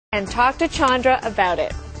And talk to Chandra about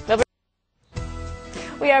it.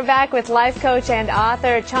 We are back with life coach and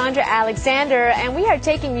author Chandra Alexander, and we are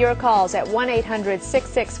taking your calls at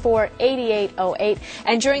 1-800-664-8808.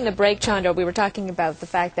 And during the break, Chandra, we were talking about the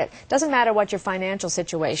fact that it doesn't matter what your financial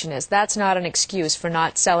situation is. That's not an excuse for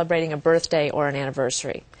not celebrating a birthday or an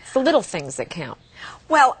anniversary. It's the little things that count.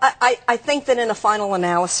 Well, I think that in a final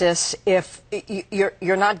analysis, if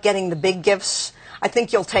you're not getting the big gifts, I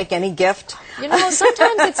think you'll take any gift. You know,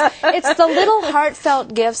 sometimes it's the little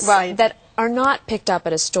heartfelt gifts right. that are not picked up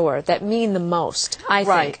at a store that mean the most, I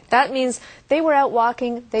right. think. That means they were out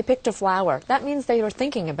walking, they picked a flower. That means they were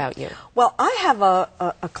thinking about you. Well, I have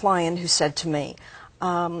a client who said to me,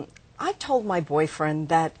 I told my boyfriend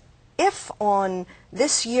that if on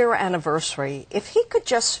this year anniversary, if he could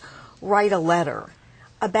just write a letter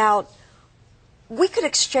about, we could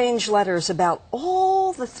exchange letters about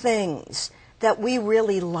all the things that we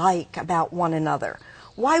really like about one another,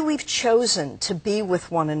 why we've chosen to be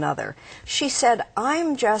with one another. She said,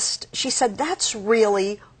 that's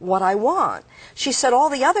really what I want. She said,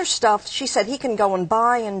 all the other stuff, she said, he can go and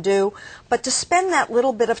buy and do, but to spend that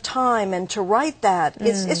little bit of time and to write that,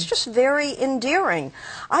 it's just very endearing.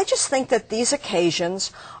 I just think that these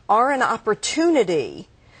occasions are an opportunity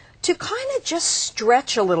to kind of just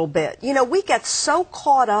stretch a little bit. You know, we get so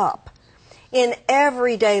caught up in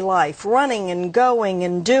everyday life, running and going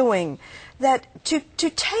and doing, that to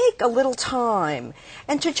take a little time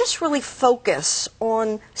and to just really focus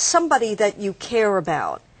on somebody that you care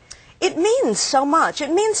about, it means so much.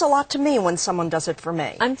 It means a lot to me when someone does it for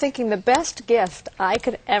me. I'm thinking the best gift I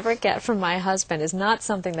could ever get from my husband is not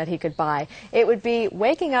something that he could buy. It would be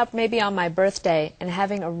waking up maybe on my birthday and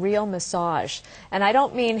having a real massage. And I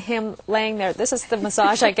don't mean him laying there. This is the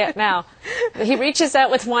massage I get now. He reaches out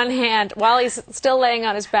with one hand while he's still laying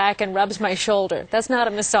on his back and rubs my shoulder. That's not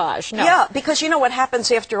a massage, no. Yeah, because you know what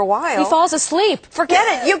happens after a while? He falls asleep.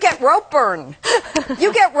 Forget it. You get rope burn.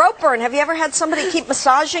 You get rope burn. Have you ever had somebody keep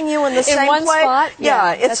massaging you in the same one place? spot?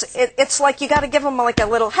 Yeah, it's like you got to give them like a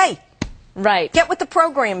little, hey, right. Get with the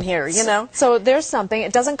program here, you know. So there's something.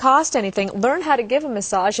 It doesn't cost anything. Learn how to give a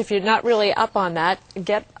massage if you're not really up on that.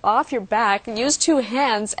 Get off your back. Use two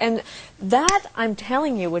hands. And that, I'm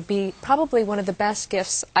telling you, would be probably one of the best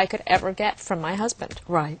gifts I could ever get from my husband.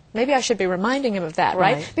 Right. Maybe I should be reminding him of that,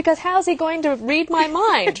 right? Because how's he going to read my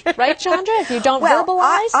mind? Right, Chandra? If you don't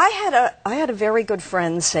verbalize? I had a very good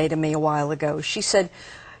friend say to me a while ago, she said,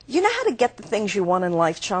 you know how to get the things you want in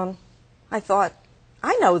life, Chan? I thought,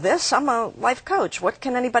 I know this. I'm a life coach. What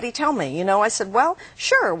can anybody tell me? You know, I said, well,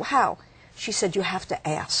 sure. How? She said, you have to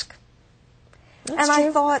ask. That's and true.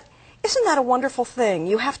 I thought, isn't that a wonderful thing?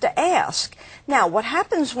 You have to ask. Now, what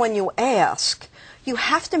happens when you ask? You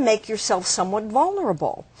have to make yourself somewhat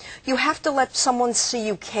vulnerable. You have to let someone see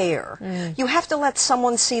you care. You have to let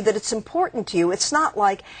someone see that it's important to you. It's not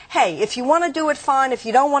like, hey, if you want to do it, fine. If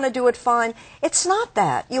you don't want to do it, fine. It's not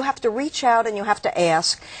that. You have to reach out and you have to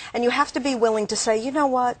ask. And you have to be willing to say, you know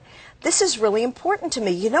what? This is really important to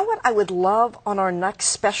me. You know what I would love on our next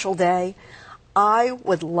special day? I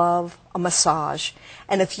would love a massage.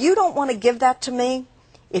 And if you don't want to give that to me,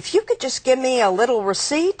 if you could just give me a little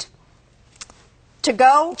receipt to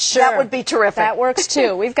go, sure. That would be terrific. That works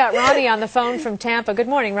too. We've got Ronnie on the phone from Tampa. Good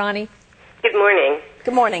morning, Ronnie. Good morning.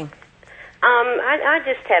 Good morning. I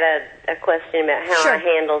just had a question about how Sure. I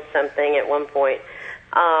handled something at one point.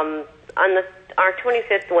 On our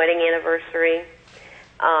 25th wedding anniversary,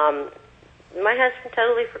 my husband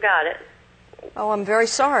totally forgot it. Oh, I'm very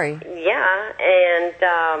sorry. Yeah, and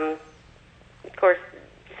of course,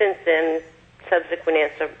 since then, subsequent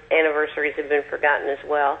anniversaries have been forgotten as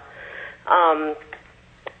well.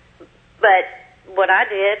 But what I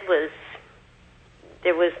did was,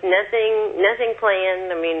 there was nothing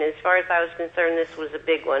planned. I mean, as far as I was concerned, this was a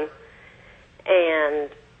big one.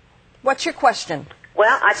 And what's your question?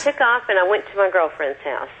 Well, I took off and I went to my girlfriend's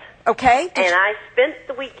house. Okay. And I spent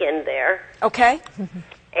the weekend there. Okay.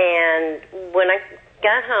 And when I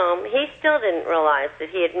got home, he still didn't realize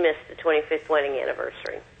that he had missed the 25th wedding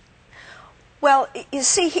anniversary. Well, you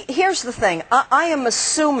see, here's the thing. I am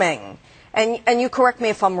assuming, and you correct me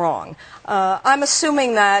if I'm wrong, I'm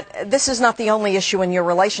assuming that this is not the only issue in your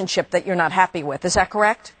relationship that you're not happy with. Is that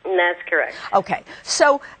correct? That's correct. Okay.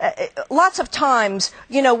 So lots of times,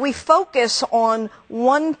 you know, we focus on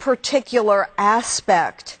one particular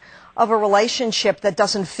aspect of a relationship that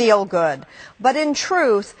doesn't feel good. But in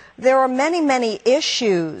truth, there are many, many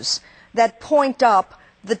issues that point up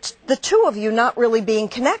the two of you not really being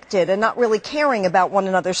connected and not really caring about one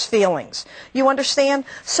another's feelings. You understand?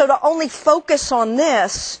 So to only focus on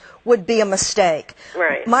this would be a mistake.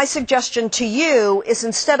 Right. My suggestion to you is,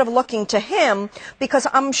 instead of looking to him, because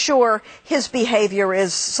I'm sure his behavior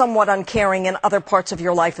is somewhat uncaring in other parts of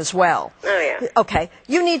your life as well. Oh, yeah. Okay,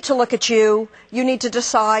 you need to look at you. You need to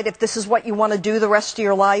decide if this is what you want to do the rest of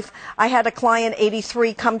your life. I had a client,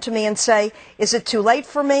 83, come to me and say, is it too late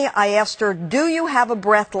for me? I asked her, do you have a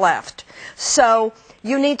breath left? So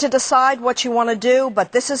you need to decide what you want to do,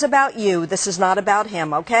 but this is about you. This is not about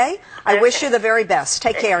him, okay? I wish you the very best.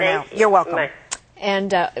 Take care now. Thank you. You're welcome. Bye.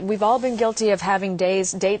 And we've all been guilty of having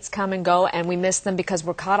dates come and go, and we miss them because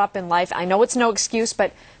we're caught up in life. I know it's no excuse,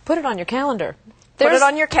 but put it on your calendar. Put it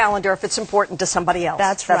on your calendar if it's important to somebody else.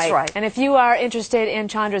 That's right. And if you are interested in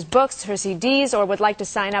Chandra's books, her CDs, or would like to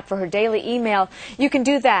sign up for her daily email, you can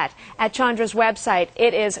do that at Chandra's website.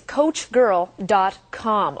 It is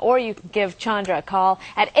coachgirl.com. Or you can give Chandra a call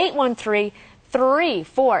at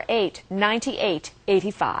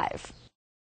 813-348-9885.